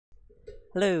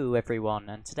Hello everyone,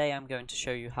 and today I'm going to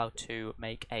show you how to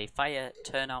make a fire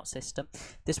turnout system.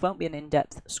 This won't be an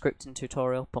in-depth scripting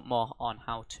tutorial, but more on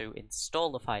how to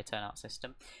install the fire turnout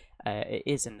system. It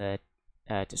is in the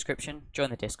description.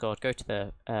 Join the Discord, go to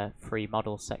the free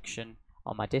model section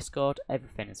on my Discord.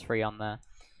 Everything is free on there,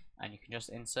 and you can just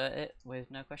insert it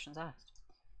with no questions asked.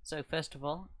 So first of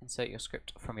all, insert your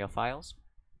script from your files.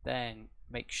 Then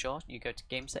make sure you go to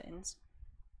game settings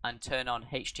and turn on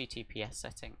HTTPS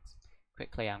settings.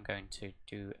 Quickly, I'm going to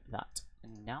do that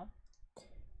now.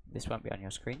 This won't be on your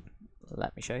screen.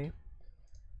 Let me show you.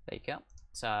 There you go.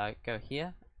 So I go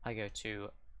here. I go to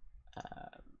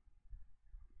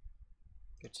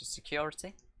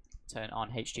security, turn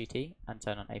on HTTP, and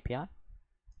turn on API.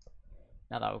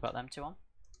 Now that we've got them two on,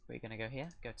 we're going to go here,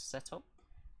 go to setup.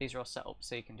 These are all set up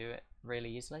so you can do it really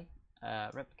easily.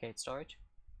 Replicate storage,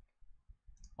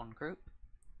 on group,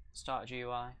 start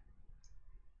GUI,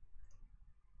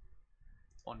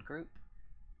 on group,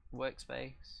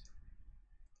 workspace,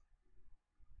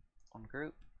 on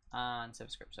group, and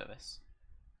script service.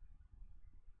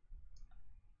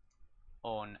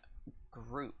 On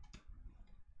group.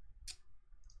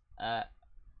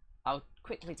 I'll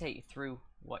quickly take you through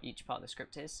what each part of the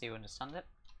script is so you understand it.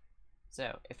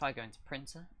 So if I go into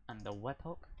printer and the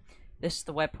webhook, this is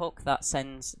the webhook that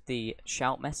sends the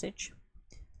shout message.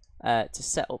 To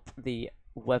set up the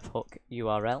webhook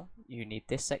URL, you need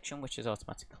this section, which is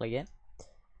automatically in.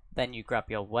 Then you grab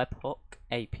your webhook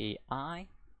API.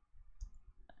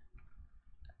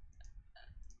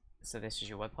 So this is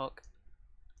your webhook.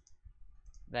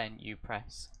 Then you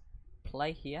press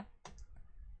play here.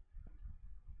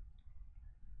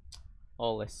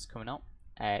 All this is coming up.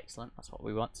 Excellent, that's what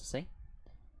we want to see.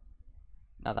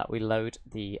 Now that we load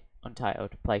the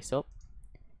untitled place up,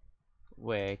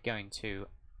 we're going to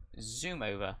zoom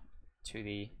over to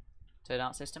the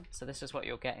turnout system. So this is what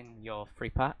you'll get in your free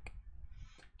pack.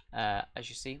 As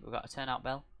you see, we've got a turnout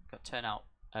bell, we've got turnout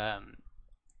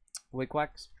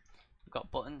wigwags, we've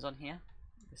got buttons on here.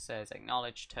 This says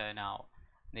acknowledge, turnout,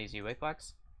 and these are your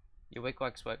wigwags. Your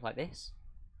wigwags work like this.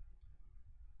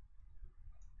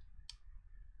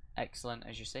 Excellent,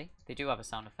 as you see. They do have a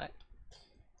sound effect.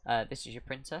 This is your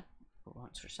printer. We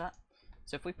won't switch that.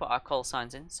 So if we put our call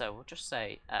signs in, so we'll just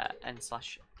say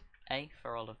n/a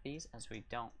for all of these, as we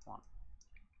don't want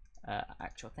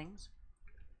actual things.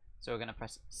 So we're going to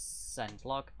press send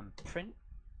log and print.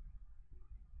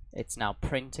 It's now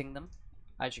printing them.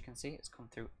 As you can see, it's come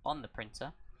through on the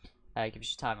printer.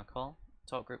 Gives you time and call.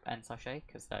 Talk group n/a,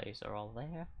 because those are all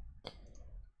there.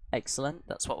 Excellent,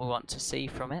 that's what we want to see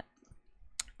from it.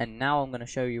 And now I'm going to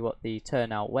show you what the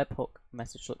turnout webhook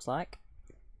message looks like.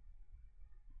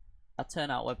 A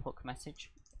turnout webhook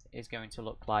message is going to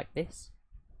look like this.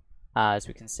 As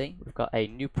we can see, we've got a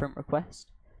new print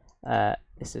request.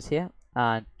 This is here,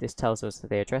 and this tells us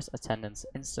the address, attendance,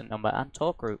 instant number, and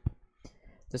talk group.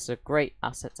 This is a great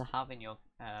asset to have in your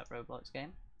Roblox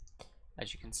game,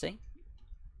 as you can see.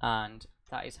 And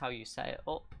that is how you set it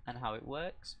up and how it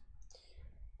works.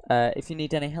 If you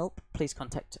need any help, please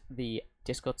contact the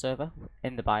Discord server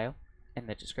in the bio, in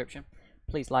the description.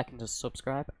 Please like and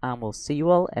subscribe, and we'll see you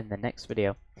all in the next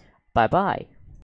video. Bye bye.